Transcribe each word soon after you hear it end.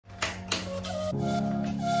Tired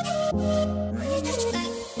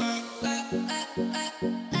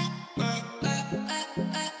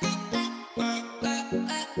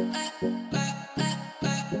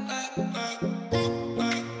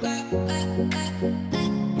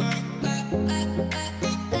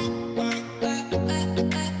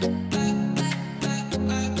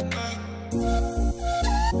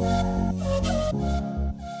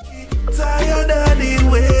of the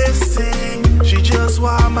wasting, she just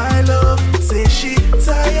want my love. Say she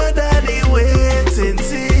tired of the waiting,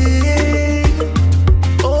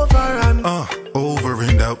 over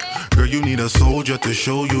and out. Girl, you need a soldier to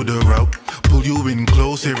show you the route. Pull you in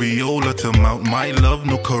close, areola to mount. My love,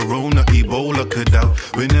 no corona, Ebola could out.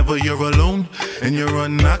 Whenever you're alone and you're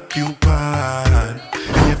unoccupied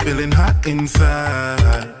and you're feeling hot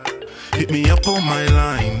inside, hit me up on my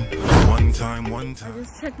line. One time. I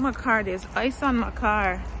just checked my car. There's ice on my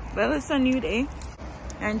car. Well, it's a new day.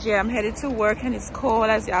 And yeah, I'm headed to work and it's cold,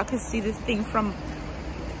 as y'all can see the thing from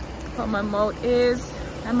my mouth is.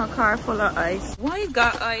 And my car full of ice. Why you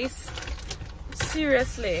got ice?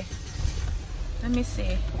 Seriously. Let me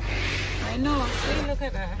see. I know. See, look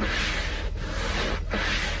at that.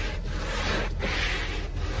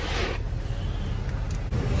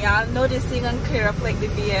 Y'all know this thing gonna clear up like the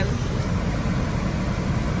BMW.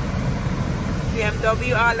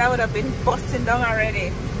 All that would have been busting down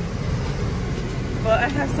already. But I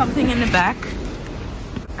have something in the back.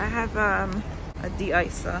 I have a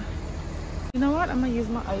de-icer. You know what? I'm gonna use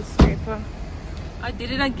my ice scraper. I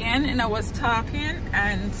did it again and I was talking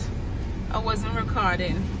and I wasn't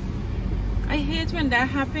recording. I hate when that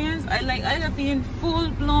happens. I like being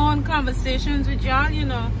full-blown conversations with y'all, you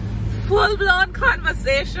know, full-blown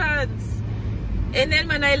conversations. And then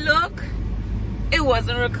when I look, it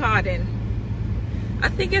wasn't recording. I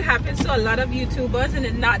think it happens to a lot of YouTubers, and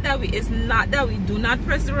it's not that we do not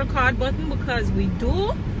press the record button, because we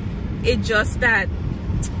do. It's just that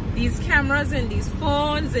these cameras and these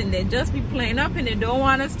phones, and they just be playing up and they don't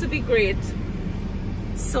want us to be great,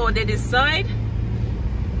 so they decide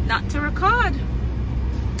not to record.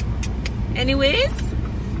 Anyways,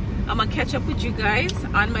 I'm gonna catch up with you guys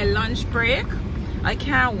on my lunch break. I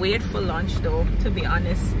can't wait for lunch though, to be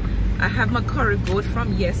honest. I have my curry goat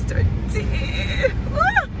from yesterday.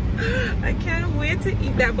 I can't wait to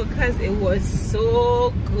eat that because it was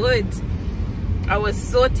so good. I was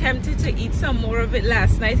so tempted to eat some more of it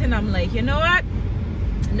last night, and I'm like, you know what?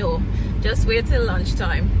 No, just wait till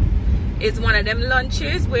lunchtime. It's one of them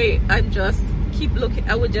lunches where I would just keep looking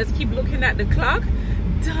at the clock,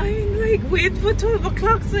 dying, like wait for 12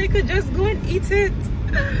 o'clock so I could just go and eat it.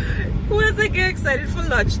 Once I get excited for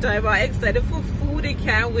lunchtime, I'm excited for food. I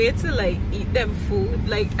can't wait to like eat them food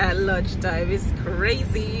like at lunchtime. It's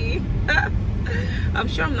crazy. I'm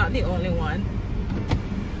sure I'm not the only one.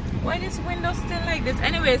 Why this window still like this?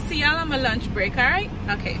 Anyway, see y'all on my lunch break. All right,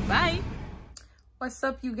 okay, bye. What's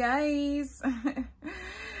up, you guys?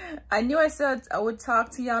 I knew I said I would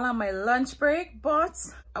talk to y'all on my lunch break, but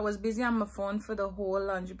I was busy on my phone for the whole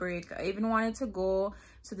lunch break. I even wanted to go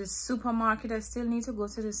to the supermarket. I still need to go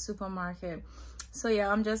to the supermarket. So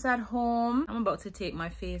yeah, I'm just at home. I'm about to take my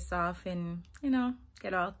face off and, you know,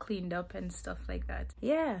 get all cleaned up and stuff like that.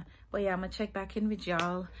 Yeah, but yeah, I'm gonna check back in with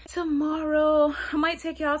y'all tomorrow. I might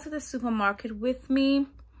take y'all to the supermarket with me.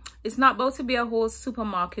 It's not about to be a whole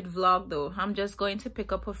supermarket vlog though. I'm just going to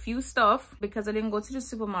pick up a few stuff because I didn't go to the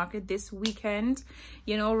supermarket this weekend.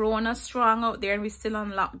 You know, Rona's strong out there and we're still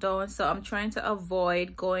on lockdown, so I'm trying to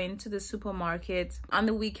avoid going to the supermarket on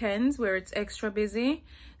the weekends where it's extra busy.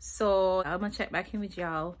 So I'm gonna check back in with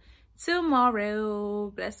y'all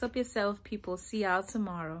tomorrow. Bless up yourself, people. See y'all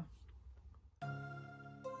tomorrow.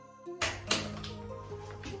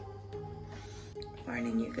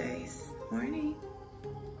 Morning, you guys. Morning.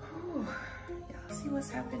 Y'all see what's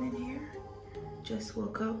happening here? Just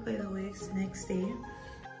woke up, by the way. It's the next day.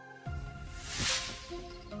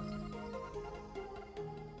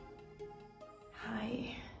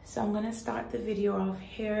 Hi. So I'm gonna start the video off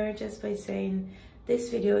here just by saying this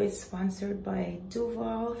video is sponsored by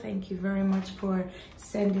Duvolle. Thank you very much for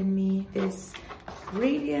sending me this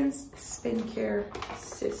Radiance skincare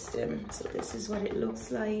system. So this is what it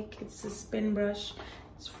looks like. It's a spin brush.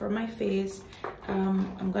 It's for my face.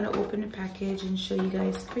 I'm gonna open the package and show you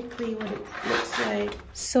guys quickly what it looks like.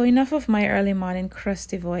 So enough of my early morning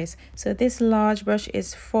crusty voice. So this large brush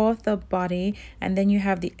is for the body, and then you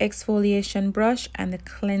have the exfoliation brush and the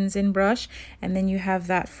cleansing brush, and then you have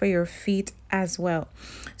that for your feet as well.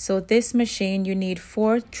 So this machine, you need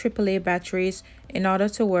 4 AAA batteries. in order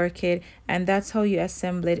to work it, and that's how you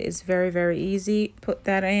assemble it. It's very easy. Put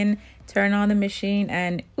that in, turn on the machine,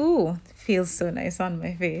 and ooh, feels so nice on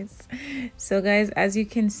my face. So guys, as you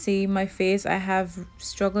can see, my face, I have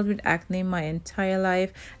struggled with acne my entire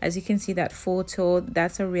life. As you can see, that photo,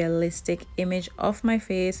 that's a realistic image of my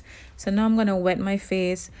face. So now I'm gonna wet my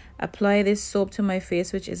face, apply this soap to my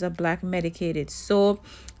face, which is a black medicated soap,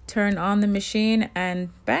 turn on the machine, and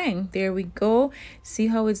bang, there we go. See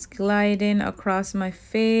how it's gliding across my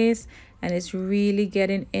face, and it's really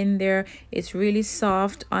getting in there. It's really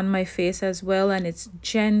soft on my face as well, and it's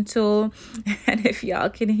gentle. And if y'all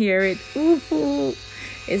can hear it, ooh,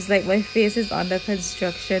 it's like my face is under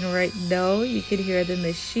construction right now. You can hear the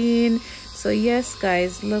machine. So yes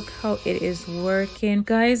guys, look how it is working.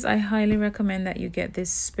 Guys, I highly recommend that you get this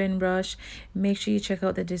spin brush. Make sure you check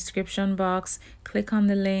out the description box, click on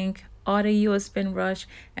the link, order you a spin brush,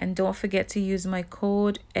 and don't forget to use my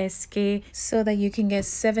code SK so that you can get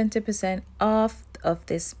 70% off of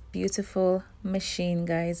this beautiful machine.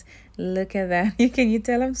 Guys, look at that. Can you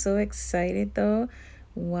tell I'm so excited though?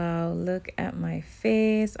 Wow, look at my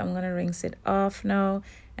face. I'm gonna rinse it off now,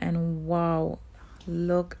 and wow,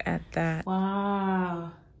 look at that.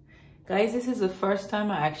 Wow guys, this is the first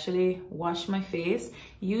time I actually wash my face.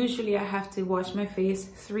 Usually I have to wash my face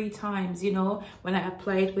 3 times, you know, when I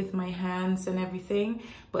apply it with my hands and everything,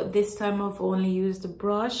 but this time I've only used the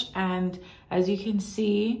brush, and as you can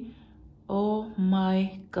see, oh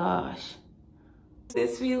my gosh,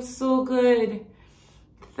 this feels so good.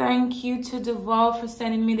 Thank you to Duvolle for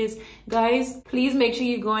sending me this. Guys, please make sure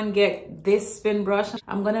you go and get this spin brush.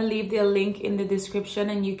 I'm gonna leave the link in the description,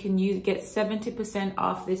 and you can get 70%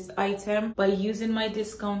 off this item by using my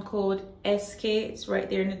discount code SK. It's right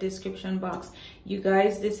there in the description box. You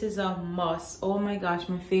guys, this is a must. Oh my gosh,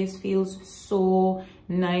 my face feels so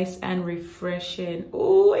nice and refreshing.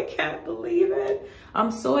 Oh, I can't believe it.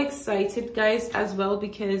 I'm so excited guys as well,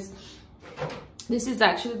 because this is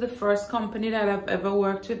actually the first company that I've ever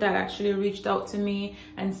worked with that actually reached out to me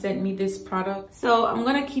and sent me this product. So I'm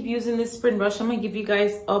gonna keep using this spin brush. I'm gonna give you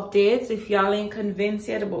guys updates. If y'all ain't convinced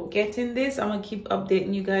yet about getting this, I'm gonna keep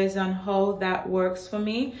updating you guys on how that works for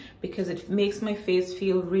me, because it makes my face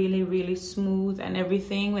feel really smooth and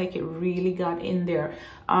everything, like it really got in there.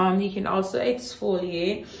 You can also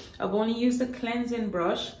exfoliate. I've only used a cleansing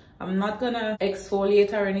brush. I'm not gonna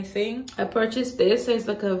exfoliate or anything. I purchased this, so it's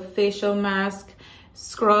like a facial mask,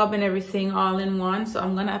 scrub and everything all in one. So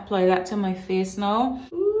I'm gonna apply that to my face now.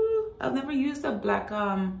 Ooh, I've never used a black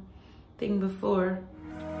thing before.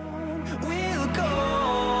 We'll go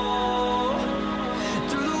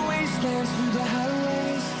through the wastelands, through the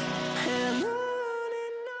highways, and on.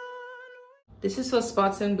 This is for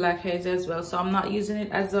spots and blackheads as well, so I'm not using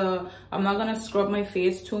it as a, I'm not gonna scrub my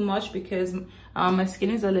face too much, because my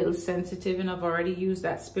skin is a little sensitive, and I've already used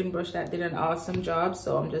that spin brush that did an awesome job.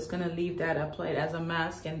 So I'm just gonna leave that, apply it as a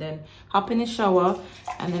mask, and then hop in the shower,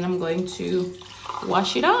 and then I'm going to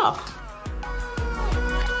wash it off.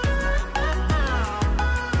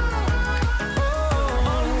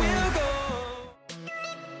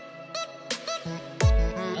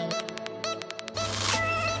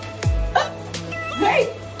 Hey!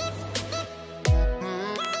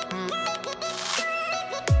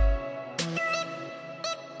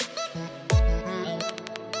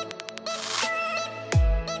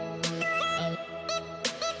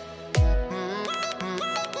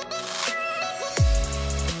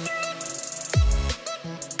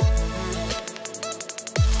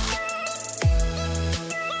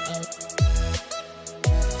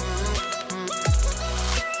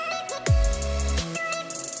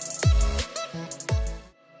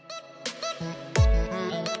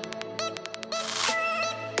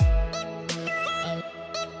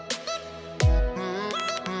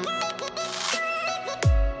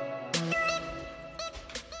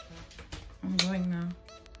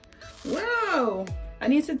 I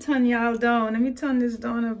need to turn y'all down. Let me turn this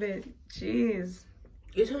down a bit. Jeez.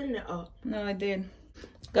 You turned it up. No, I did.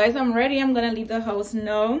 Guys, I'm ready. I'm gonna leave the house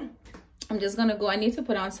now. I'm just gonna go. I need to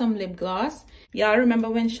put on some lip gloss. Y'all remember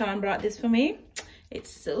when Sean brought this for me?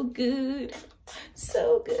 It's so good.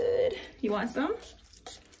 So good. You want some?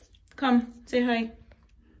 Come, say hi.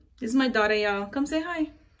 This is my daughter, y'all. Come say hi.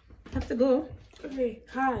 Have to go. Okay,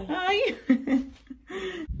 hi. Hi.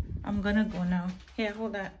 I'm gonna go now. Here,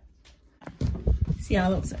 hold that. See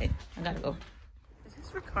y'all outside. I gotta go. Is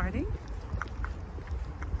this recording?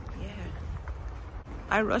 Yeah.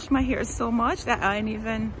 I rushed my hair so much that I didn't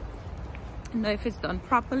even know if it's done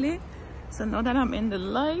properly. So now that I'm in the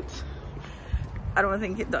light, I don't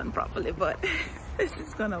think it's done properly, but this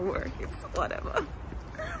is gonna work. It's whatever.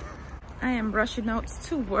 I am rushing out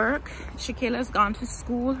to work. ShéKayla's gone to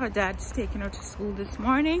school. Her dad's taking her to school this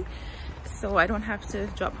morning, so I don't have to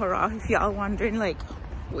drop her off. If y'all wondering like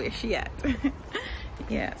where she at.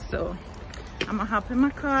 Yeah, so I'm gonna hop in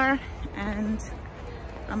my car and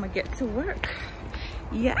I'm gonna get to work.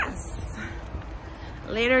 Yes,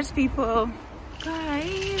 laters people.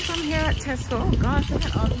 Guys, I'm here at Tesco. Oh gosh, look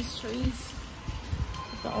at all these trees.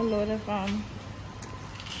 Got a load of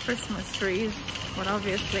Christmas trees, but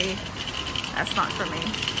obviously that's not for me.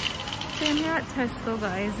 So I'm here at Tesco,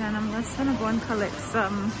 guys, and I'm just gonna go and collect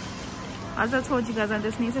some. As I told you guys, I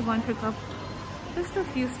just need to go and pick up just a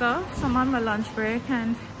few stuff. So I'm on my lunch break,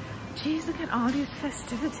 and geez, look at all these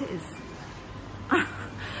festivities.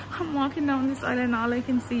 I'm walking down this aisle and all I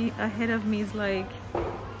can see ahead of me is like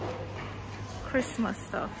Christmas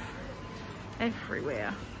stuff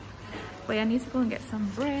everywhere. But I need to go and get some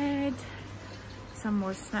bread, some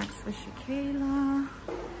more snacks for ShéKayla,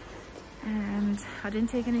 and I didn't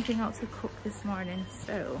take anything out to cook this morning,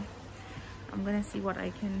 so I'm gonna see what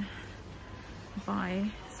I can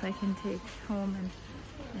buy so I can take home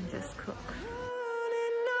and just cook.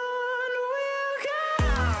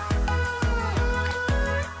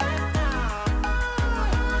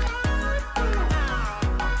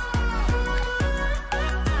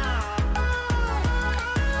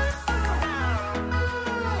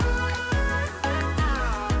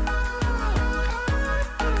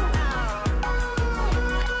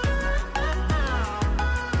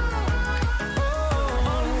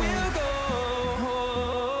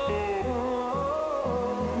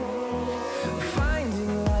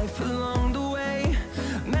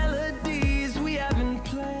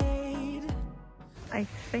 I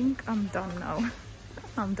think I'm done now.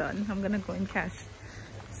 I'm done. I'm gonna go and cash.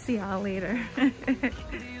 See y'all later.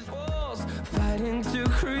 These walls fighting to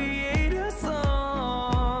create a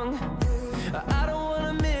song. I don't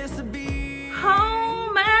wanna miss a beat.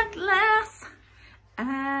 Home at last.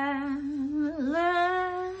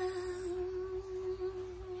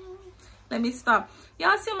 Let me stop.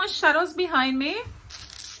 Y'all see my shadows behind me?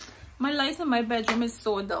 My light in my bedroom is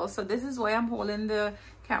so dull, so this is why I'm holding the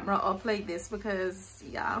camera up like this, because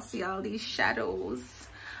y'all see all these shadows.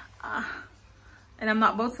 And I'm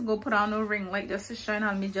not about to go put on a ring light just to shine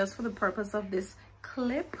on me, just for the purpose of this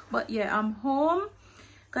clip. But yeah, I'm home,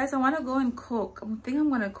 guys. I want to go and cook. I think I'm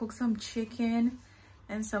gonna cook some chicken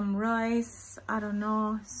and some rice. I don't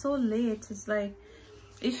know, it's so late. It's like,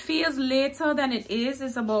 it feels later than it is.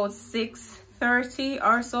 It's about 6:30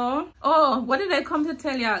 or so. Oh, what did I come to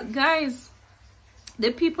tell y'all, guys?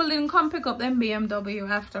 The people didn't come pick up them BMW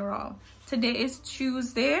after all. Today is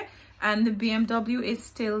Tuesday and the BMW is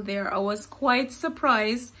still there. I was quite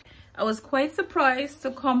surprised.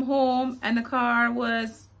 To come home and the car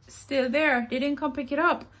was still there. They didn't come pick it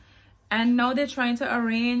up. And now they're trying to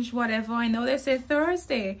arrange whatever. I know they said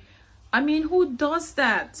Thursday. I mean, who does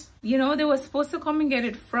that? You know, they were supposed to come and get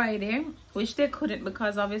it Friday, which they couldn't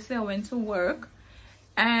because obviously I went to work.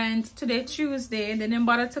 And today, Tuesday, they didn't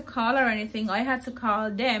bother to call or anything. I had to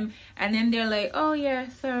call them, and then they're like, oh yeah,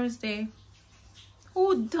 Thursday.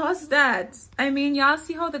 Who does that? I mean, y'all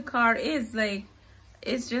see how the car is. Like,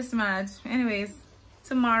 it's just mad. Anyways,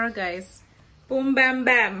 tomorrow, guys. Boom, bam,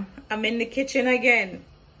 bam. I'm in the kitchen again.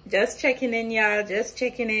 Just checking in, y'all. Just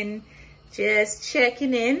checking in.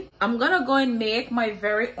 I'm gonna go and make my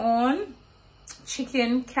very own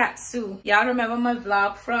chicken katsu. Y'all remember my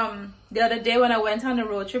vlog from the other day when I went on a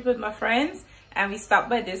road trip with my friends and we stopped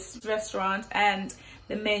by this restaurant and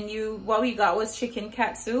the menu, what we got was chicken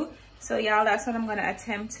katsu. So y'all, that's what I'm gonna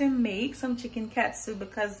attempt to make, some chicken katsu,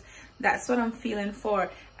 because that's what I'm feeling for.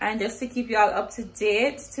 And just to keep y'all up to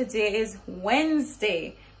date, today is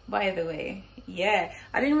Wednesday, by the way. Yeah,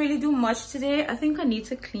 I didn't really do much today. I think I need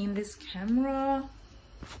to clean this camera.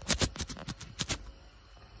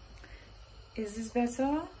 Is this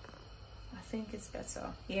better? I think it's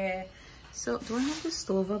better. Yeah. So do I have the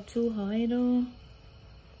stove up too high though?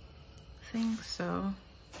 I think so.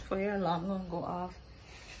 For your alarm gonna go off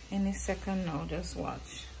any second now. Just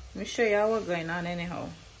watch. Let me show y'all what's going on anyhow.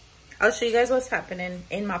 I'll show you guys what's happening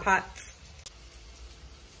in my pots.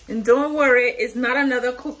 And don't worry, it's not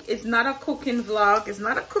another cook. It's not a cooking vlog. It's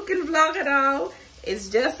not a cooking vlog at all. It's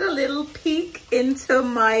just a little peek into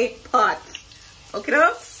my pot. Okay, though?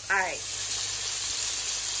 All right.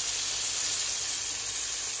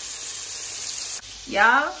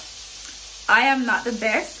 Y'all, I am not the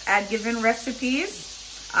best at giving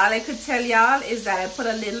recipes. All I could tell y'all is that I put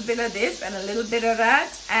a little bit of this and a little bit of that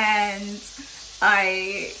and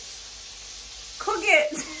I cook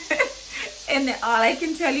it. And all I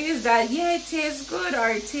can tell you is that, yeah, it tastes good or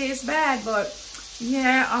it tastes bad, but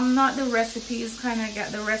Yeah, I'm not the recipe kind of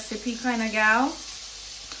gal,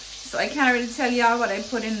 so I can't really tell y'all what I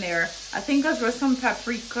put in there. I think I threw some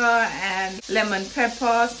paprika and lemon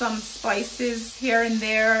pepper, some spices here and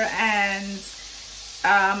there, and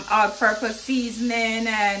all-purpose seasoning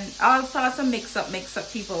and all sorts of mix up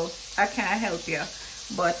people. I can't help you,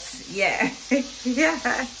 but yeah. Yeah.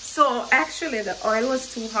 So actually the oil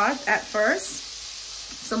was too hot at first.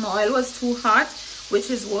 So my oil was too hot, which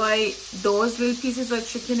is why those little pieces of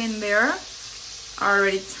chicken in there are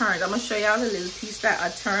already turned. I'm gonna show y'all the little piece that I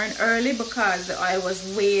turned early because the oil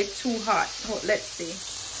was way too hot. Oh, let's see.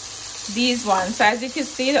 These ones, so as you can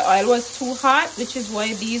see, the oil was too hot, which is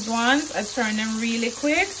why these ones I turned them really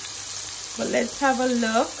quick. But let's have a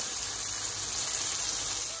look.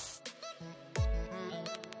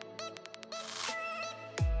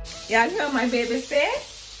 Y'all hear my baby say?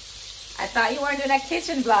 I thought you weren't doing a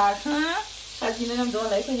kitchen vlog, huh? Because you know I'm doing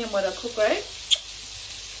like when your mother cook, right?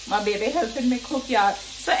 My baby helping me cook, y'all.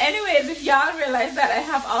 So anyways, if y'all realize that I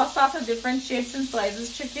have all sorts of different shapes and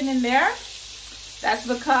sizes chicken in there, that's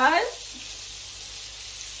because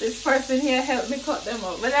this person here helped me cut them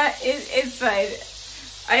up. But that it's like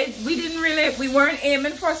we weren't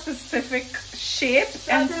aiming for a specific shape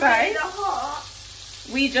and size.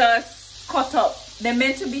 We just cut up. They're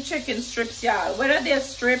meant to be chicken strips, y'all. Whether they're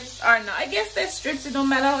strips or not, I guess they're strips. It don't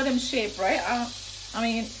matter how them shape, right? I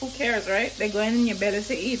mean, who cares, right? They're going in your belly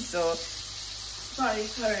to eat, so. Sorry.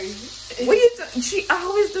 What you she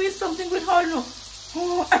always doing something with her nose.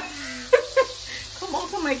 Oh. Come on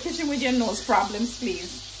to my kitchen with your nose problems,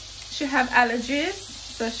 please. She have allergies,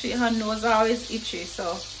 so her nose always itchy.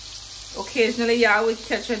 So occasionally, y'all would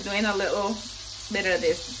catch her doing a little bit of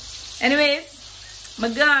this. Anyways.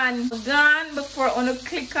 I'm gone before I want to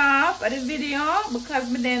click off of the video because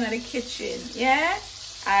I'm then at the kitchen. Yeah,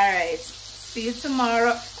 all right, see you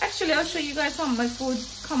tomorrow. Actually, I'll show you guys how my food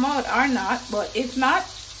come out or not, but if not,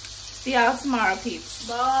 see y'all tomorrow, peeps.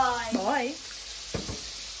 Bye.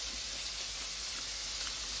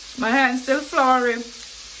 My hand's still floury.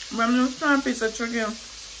 I'm gonna try a piece of chicken.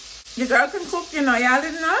 You girl can cook, you know. Y'all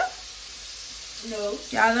didn't know? No,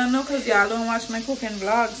 y'all don't know because y'all don't watch my cooking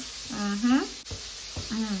vlogs.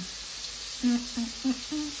 Hi.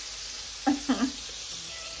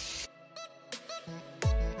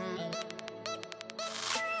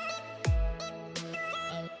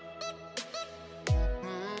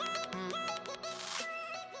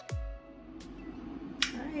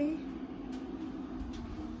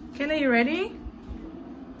 Kayla, you ready?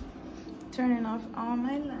 Turning off all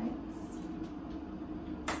my lights.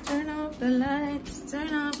 Turn off the lights,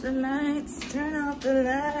 turn off the lights, turn off the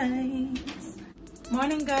lights.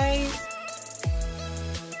 Morning, guys.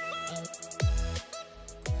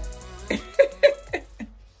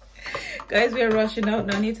 Guys, we are rushing out.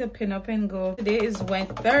 No need to pin up and go. Today is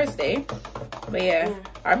Thursday. But yeah,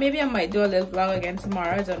 or maybe I might do a little vlog again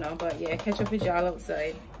tomorrow. I don't know. But yeah, catch up with y'all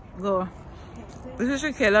outside. Go. This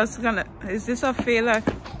is ShéKayla's gonna. Is this a fail?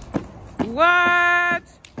 What?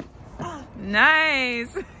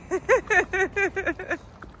 Nice.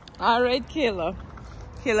 All right, Kayla.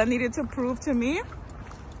 Kayla needed to prove to me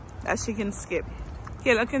that she can skip.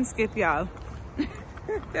 Kayla can skip, y'all.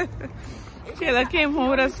 Kayla came home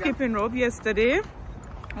with a skipping rope yesterday.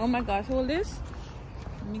 Oh my gosh, hold this.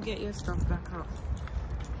 Let me get your stuff back out.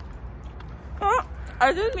 Oh,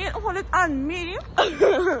 I didn't mean hold it on me.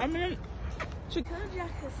 I mean,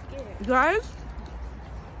 guys,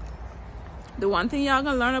 the one thing y'all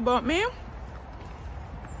gonna learn about me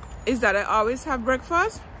is that I always have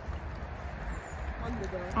breakfast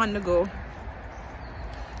on the go.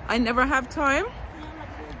 I never have time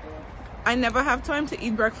to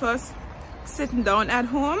eat breakfast sitting down at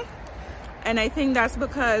home, and I think that's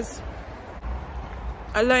because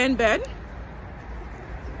I lie in bed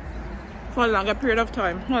for a longer period of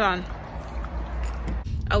time. Hold on.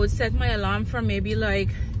 I would set my alarm for maybe like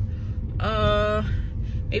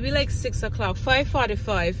 6 o'clock,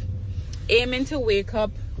 5:45, aiming to wake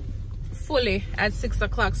up fully at 6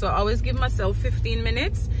 o'clock. So I always give myself 15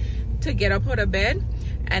 minutes to get up out of bed,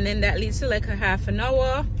 and then that leads to like a half an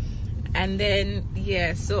hour, and then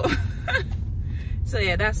yeah, so so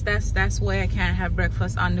yeah, that's why I can't have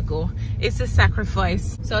breakfast on the go. It's a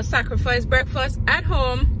sacrifice. So I sacrifice breakfast at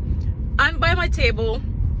home and by my table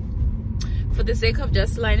for the sake of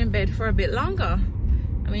just lying in bed for a bit longer.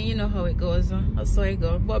 I mean, you know how it goes. That's how it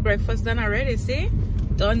goes. But breakfast done already, see?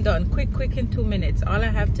 Done. Quick in 2 minutes. All I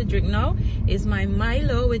have to drink now is my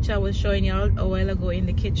Milo, which I was showing y'all a while ago in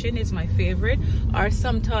the kitchen. It's my favorite. Or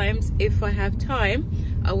sometimes, if I have time,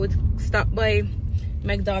 I would stop by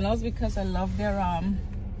McDonald's because I love their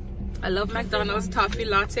McDonald's toffee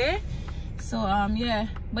latte. So yeah,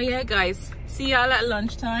 but yeah guys, see y'all at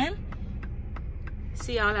lunchtime.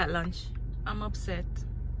 See y'all at lunch. I'm upset.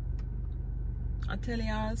 I'll tell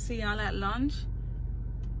y'all, see y'all at lunch.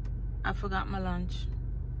 I forgot my lunch.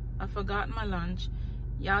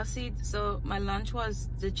 Y'all see, so my lunch was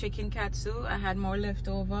the chicken katsu. I had more left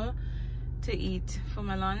over to eat for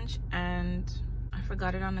my lunch and I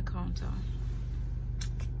forgot it on the counter.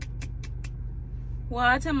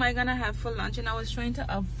 What am I gonna have for lunch? And I was trying to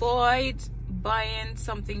avoid buying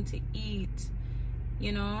something to eat,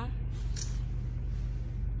 you know.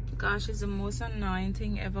 Gosh, it's the most annoying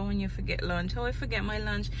thing ever when you forget lunch. How I forget my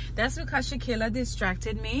lunch? That's because ShéKayla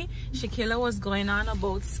distracted me. ShéKayla was going on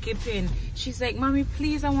about skipping. She's like, Mommy,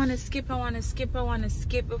 please, I want to skip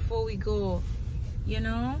before we go, you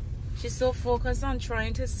know. She's so focused on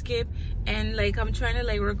trying to skip, and like I'm trying to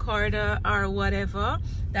like record her or whatever,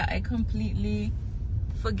 that I completely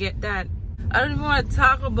forget that. I don't even want to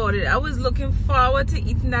talk about it. I was looking forward to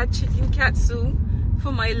eating that chicken katsu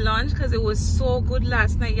for my lunch because it was so good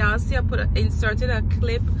last night. Y'all see, I inserted a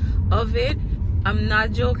clip of it. I'm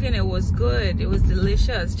not joking, it was good. It was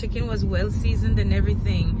delicious. Chicken was well seasoned and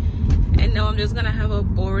everything. And now I'm just gonna have a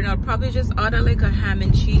boring, I'll probably just order like a ham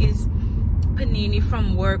and cheese panini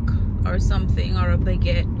from work or something, or a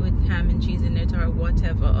baguette with ham and cheese in it or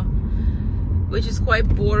whatever, which is quite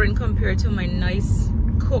boring compared to my nice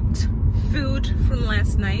cooked food from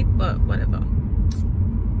last night, but whatever.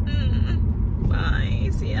 Bye,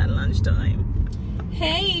 see you at lunchtime.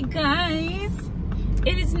 Hey guys,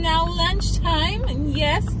 it is now lunchtime, and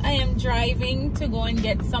yes, I am driving to go and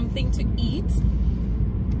get something to eat.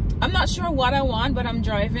 I'm not sure what I want, but I'm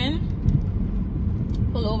driving.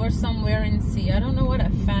 Pull over somewhere and see. I don't know what I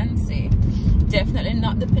fancy. Definitely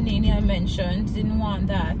not the panini I mentioned. Didn't want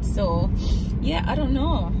that. So yeah, I don't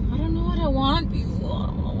know what I want.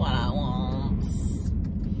 What I want.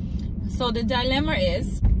 So the dilemma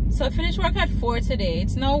is, so I finished work at 4 today.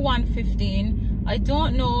 It's now 1:15. I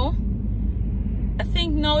don't know. I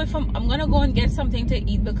think now if I'm gonna go and get something to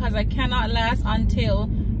eat, because I cannot last until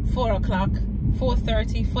 4 o'clock,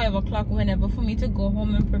 4:30, 5 o'clock, whenever, for me to go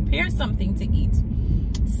home and prepare something to eat.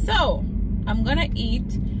 So I'm gonna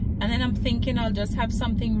eat, and then I'm thinking I'll just have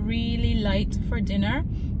something really light for dinner,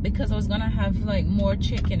 because I was gonna have like more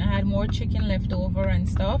chicken. I had more chicken left over and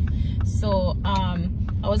stuff. So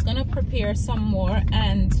I was gonna prepare some more,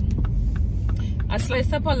 and I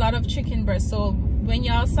sliced up a lot of chicken breast. So when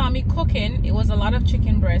y'all saw me cooking, it was a lot of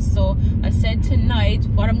chicken breast. So I said tonight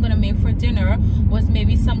what I'm gonna make for dinner was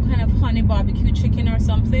maybe some kind of honey barbecue chicken or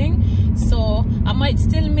something. So I might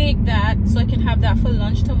still make that so I can have that for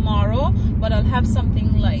lunch tomorrow, but I'll have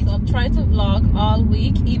something light. So I've tried to vlog all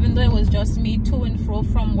week, even though it was just me to and fro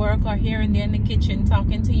from work or here and there in the kitchen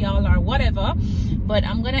talking to y'all or whatever. But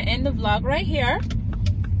I'm gonna end the vlog right here.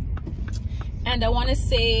 And I want to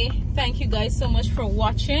say thank you guys so much for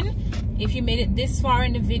watching. If you made it this far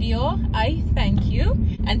in the video, I thank you.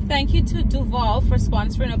 And thank you to Duvolle for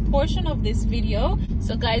sponsoring a portion of this video.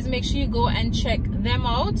 So guys, make sure you go and check them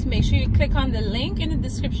out. Make sure you click on the link in the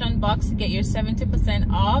description box to get your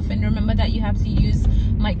 70% off. And remember that you have to use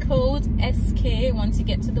my code SK once you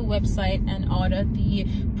get to the website and order the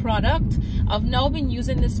product. I've now been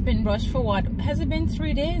using the spin brush for what? Has it been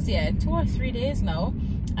 3 days yet? 2 or 3 days now.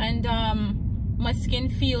 And my skin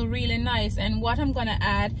feel really nice. And what I'm gonna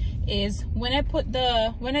add is, when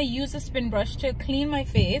I use the spin brush to clean my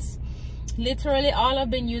face, literally all I've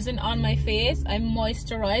been using on my face, I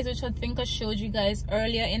moisturize, which I think I showed you guys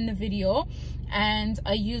earlier in the video, and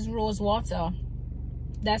I use rose water.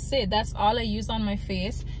 That's it. That's all I use on my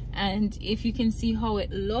face. And if you can see how it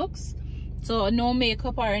looks, so no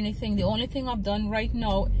makeup or anything. The only thing I've done right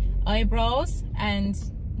now, eyebrows and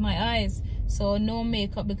my eyes. So no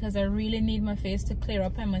makeup, because I really need my face to clear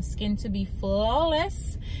up and my skin to be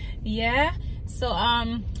flawless. Yeah, so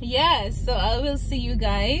yeah, so I will see you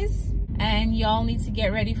guys, and y'all need to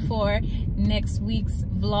get ready for next week's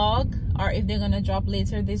vlog, or if they're gonna drop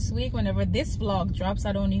later this week, whenever this vlog drops,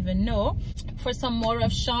 I don't even know, for some more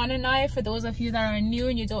of Sean and I. For those of you that are new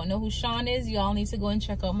and you don't know who Sean is, y'all need to go and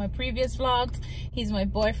check out my previous vlogs. He's my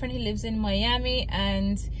boyfriend. He lives in Miami,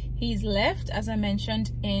 and he's left, as I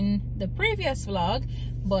mentioned in the previous vlog,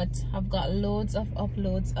 but I've got loads of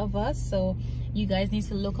uploads of us, so you guys need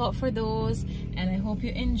to look out for those, and I hope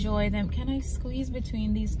you enjoy them. Can I squeeze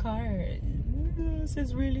between these cars? This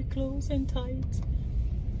is really close and tight.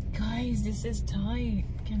 Guys, this is tight.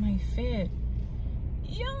 Can I fit?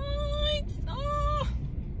 Yikes! Oh.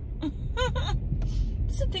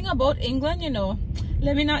 That's the thing about England, you know.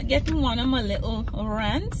 Let me not get in one of my little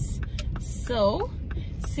rants. So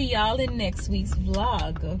see y'all in next week's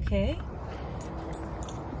vlog, okay?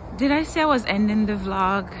 Did I say I was ending the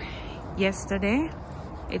vlog yesterday?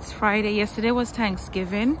 It's Friday. Yesterday was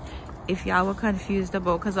Thanksgiving, if y'all were confused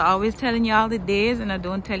about, because I always telling y'all the days and I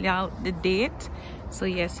don't tell y'all the date. So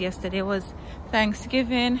yes, yesterday was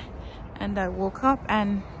Thanksgiving and I woke up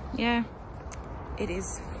and yeah, it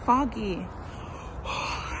is foggy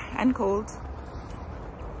and cold.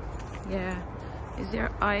 Yeah, is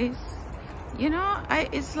there ice? You know,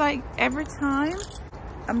 it's like every time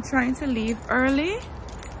I'm trying to leave early,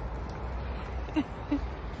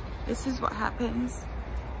 this is what happens.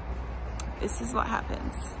 This is what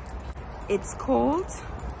happens. It's cold,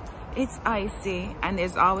 it's icy, and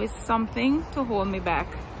there's always something to hold me back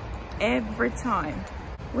every time.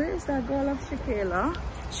 Where is that girl of ShéKayla?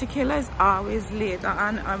 ShéKayla is always late,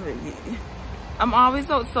 and I'm always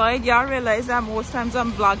outside. Y'all realize that most times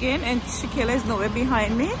I'm vlogging and ShéKayla is nowhere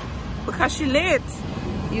behind me because she's late.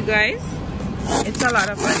 You guys, it's a lot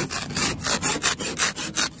of ice.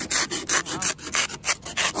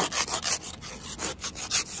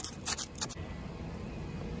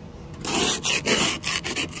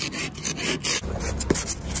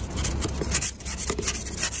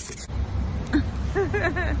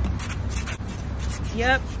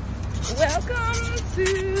 Yep, welcome to,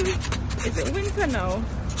 is it winter now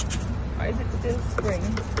or is it still spring?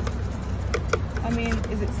 I mean,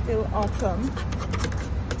 is it still autumn?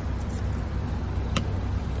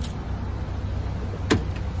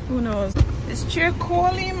 Who knows? It's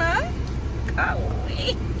charcoaly, man.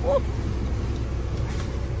 Golly. Woo.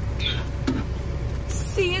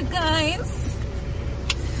 See you guys.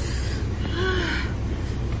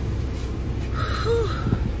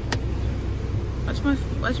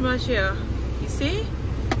 Watch my chair. You see?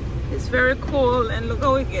 It's very cold and look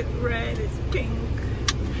how it gets red. It's pink.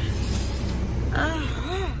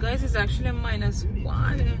 Guys, it's actually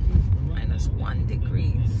 -1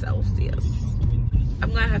 degree Celsius.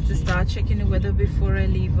 I'm gonna have to start checking the weather before I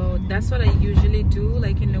leave out. That's what I usually do.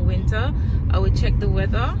 Like in the winter, I would check the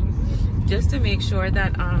weather just to make sure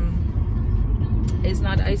that it's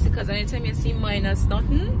not icy, because anytime you see minus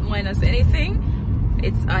nothing, minus anything,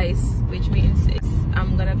 it's ice, which means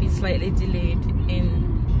I'm gonna be slightly delayed in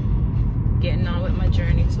getting on with my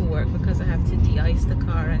journey to work because I have to de-ice the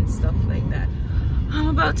car and stuff like that. I'm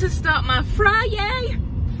about to start my Friday.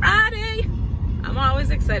 I'm always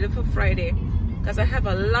excited for Friday because I have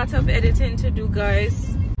a lot of editing to do,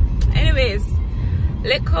 guys. Anyways,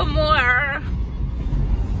 little more.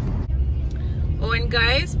 Oh, and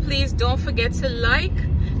guys, please don't forget to like,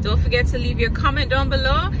 don't forget to leave your comment down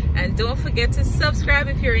below, and don't forget to subscribe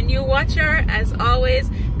if you're a new watcher. As always,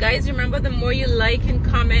 guys, remember, the more you like and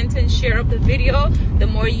comment and share up the video, the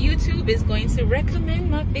more YouTube is going to recommend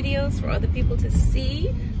my videos for other people to see.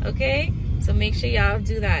 Okay, so make sure y'all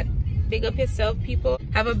do that. Big up yourself, people.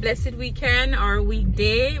 Have a blessed weekend or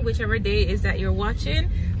weekday, whichever day is that you're watching.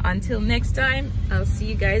 Until next time, I'll see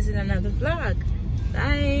you guys in another vlog.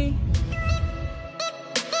 Bye.